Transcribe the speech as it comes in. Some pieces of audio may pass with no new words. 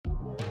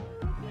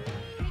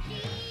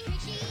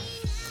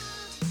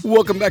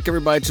Welcome back,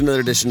 everybody, to another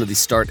edition of the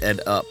Start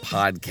Ed Up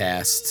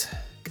podcast.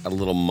 Got a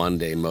little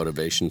Monday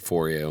motivation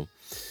for you.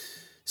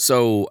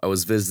 So I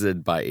was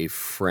visited by a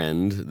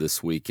friend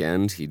this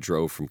weekend. He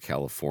drove from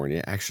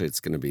California. Actually, it's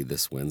going to be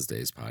this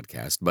Wednesday's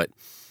podcast. But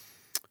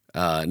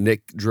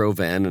Nick drove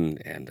in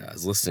and I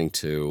was listening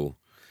to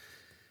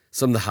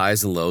some of the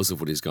highs and lows of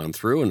what he's gone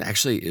through. And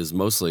actually, it was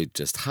mostly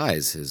just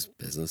highs. His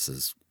business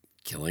is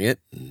killing it.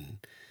 And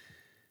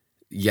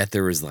yet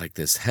there was like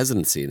this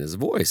hesitancy in his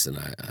voice. And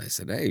I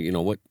said, hey, you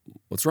know,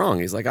 what's wrong?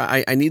 He's like,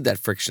 I need that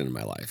friction in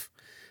my life.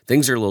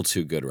 Things are a little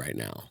too good right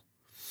now.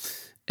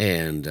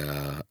 And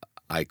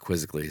I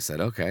quizzically said,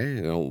 okay,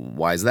 you know,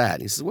 why is that?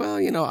 And he says, well,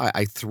 you know,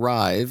 I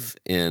thrive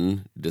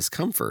in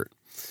discomfort.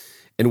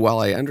 And while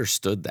I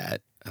understood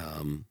that,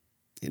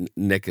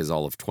 Nick is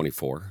all of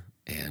 24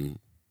 and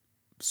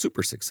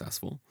super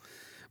successful.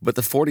 But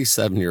the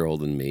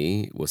 47-year-old in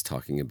me was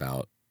talking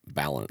about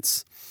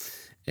balance.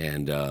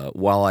 And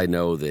while I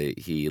know that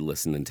he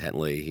listened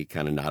intently, he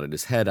kind of nodded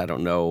his head. I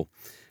don't know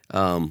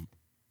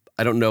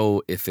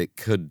if it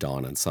could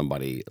dawn on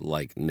somebody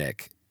like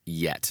Nick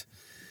yet.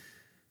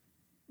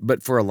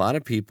 But for a lot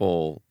of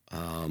people,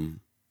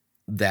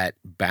 that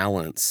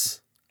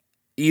balance,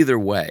 either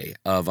way,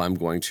 of I'm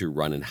going to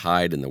run and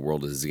hide and the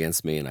world is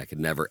against me and I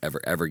could never,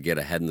 ever, ever get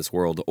ahead in this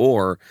world,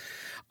 or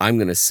I'm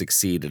going to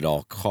succeed at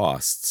all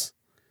costs,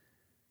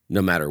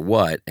 no matter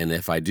what. And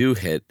if I do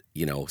hit,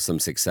 you know, some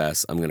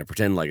success, I'm going to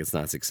pretend like it's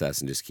not success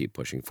and just keep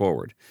pushing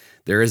forward.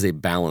 There is a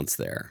balance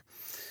there.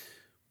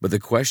 But the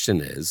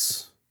question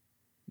is,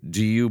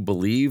 do you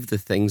believe the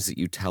things that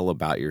you tell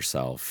about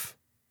yourself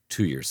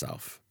to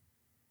yourself?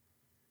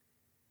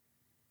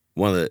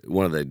 One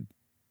of the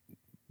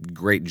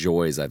great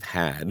joys I've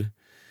had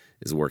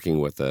is working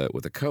with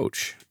a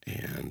coach,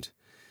 and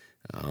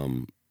a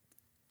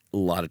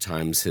lot of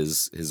times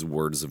his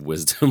words of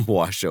wisdom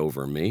wash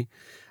over me.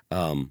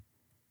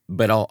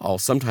 But I'll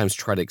sometimes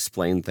try to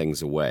explain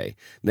things away.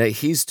 Now,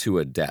 he's too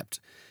adept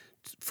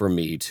for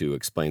me to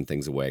explain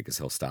things away because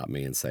he'll stop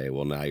me and say,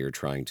 well, now you're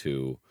trying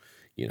to,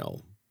 you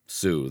know,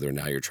 soothe, or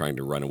now you're trying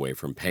to run away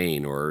from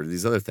pain, or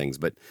these other things.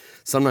 But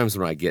sometimes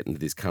when I get into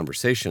these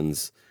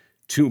conversations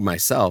to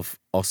myself,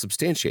 I'll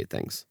substantiate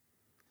things.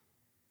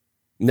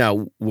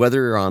 Now,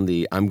 whether you're on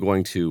the I'm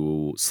going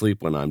to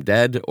sleep when I'm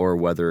dead, or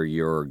whether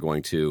you're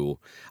going to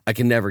I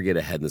can never get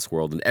ahead in this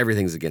world and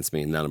everything's against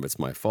me and none of it's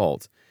my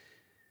fault,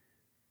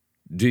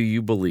 do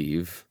you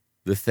believe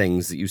the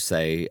things that you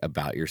say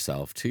about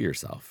yourself to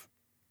yourself?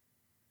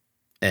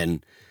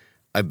 And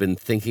I've been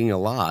thinking a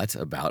lot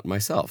about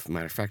myself.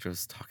 Matter of fact, I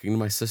was talking to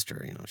my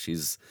sister. You know,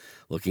 she's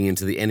looking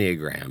into the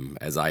Enneagram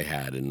as I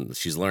had, and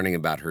she's learning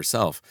about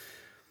herself.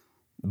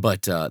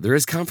 But there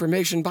is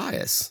confirmation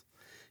bias.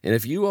 And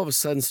if you all of a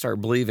sudden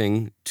start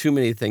believing too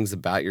many things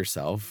about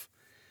yourself,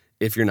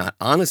 if you're not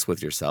honest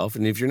with yourself,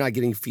 and if you're not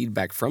getting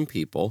feedback from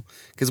people,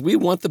 because we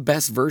want the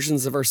best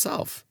versions of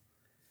ourselves.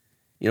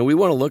 You know, we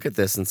want to look at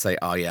this and say,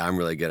 oh, yeah, I'm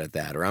really good at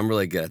that, or I'm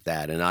really good at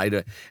that.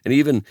 And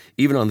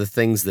even on the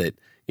things that,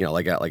 you know,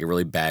 like a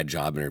really bad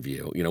job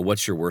interview, you know,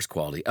 what's your worst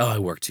quality? Oh, I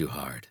work too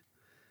hard.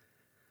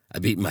 I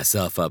beat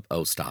myself up.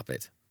 Oh, stop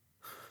it.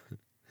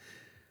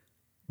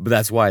 But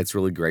that's why it's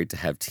really great to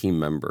have team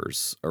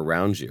members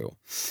around you,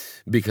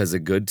 because a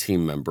good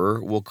team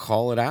member will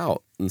call it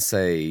out and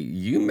say,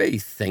 you may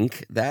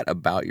think that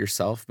about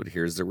yourself, but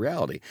here's the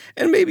reality.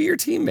 And maybe your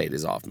teammate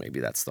is off. Maybe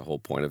that's the whole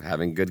point of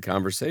having good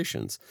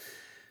conversations.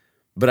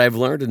 But I've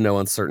learned to know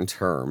in certain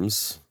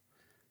terms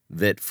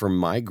that for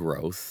my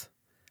growth,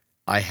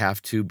 I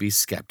have to be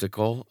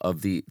skeptical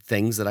of the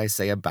things that I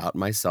say about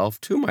myself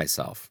to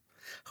myself.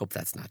 Hope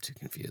that's not too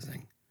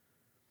confusing.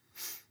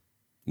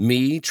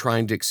 Me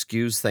trying to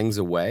excuse things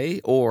away,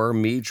 or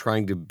me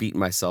trying to beat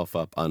myself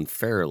up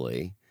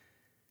unfairly,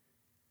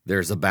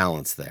 there's a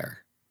balance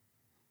there.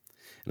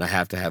 And I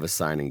have to have a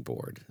signing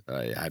board.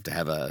 I have to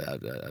have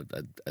a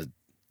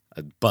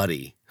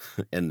buddy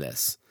in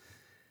this.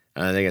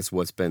 And I think it's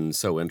what's been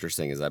so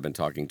interesting is I've been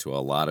talking to a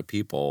lot of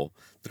people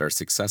that are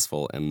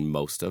successful, and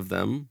most of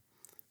them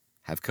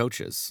have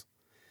coaches.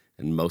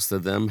 And most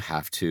of them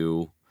have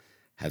to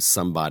have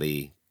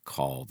somebody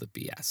call the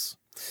BS.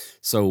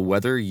 So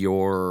whether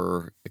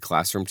you're a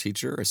classroom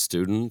teacher, a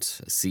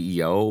student, a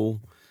CEO,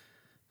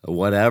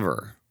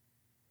 whatever,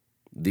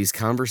 these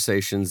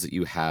conversations that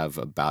you have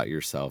about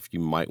yourself,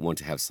 you might want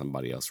to have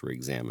somebody else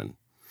re-examine.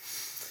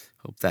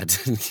 Hope that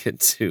didn't get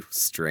too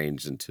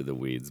strange into the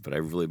weeds, but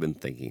I've really been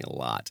thinking a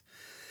lot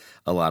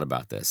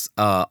about this.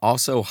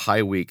 Also,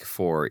 high week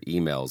for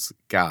emails.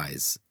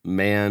 Guys,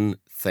 man,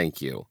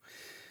 thank you.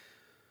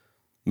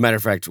 Matter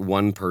of fact,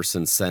 one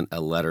person sent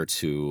a letter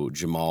to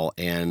Jamal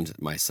and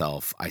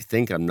myself. I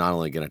think I'm not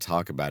only going to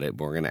talk about it,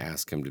 but we're going to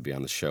ask him to be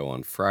on the show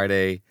on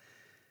Friday.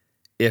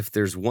 If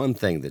there's one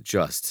thing that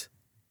just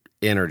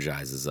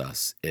energizes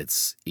us,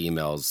 it's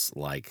emails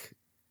like,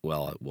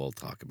 well, we'll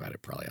talk about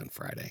it probably on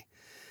Friday.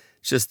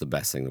 It's just the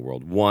best thing in the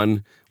world.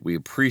 One, we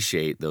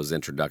appreciate those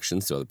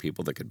introductions to other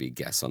people that could be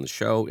guests on the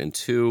show. And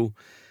two,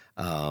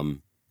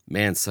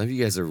 Man, some of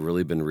you guys have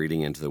really been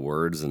reading into the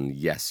words, and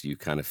yes, you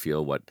kind of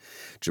feel what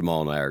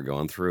Jamal and I are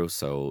going through.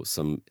 So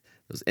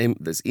those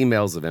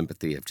emails of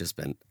empathy have just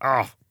been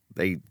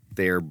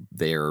they're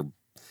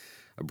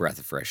a breath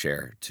of fresh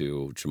air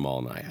to Jamal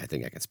and I. I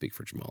think I can speak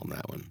for Jamal on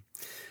that one.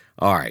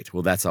 All right.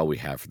 Well, that's all we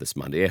have for this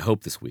Monday. I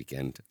hope this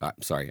I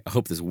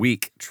hope this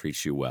week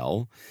treats you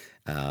well.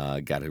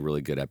 Got a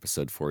really good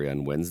episode for you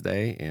on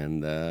Wednesday,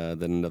 and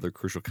then another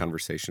crucial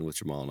conversation with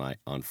Jamal and I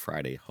on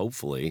Friday,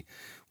 hopefully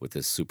with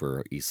this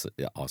super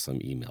awesome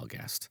email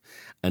guest.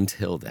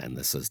 Until then,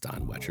 this is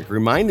Don Wettrick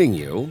reminding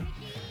you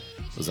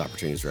those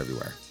opportunities are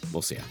everywhere.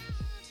 We'll see ya.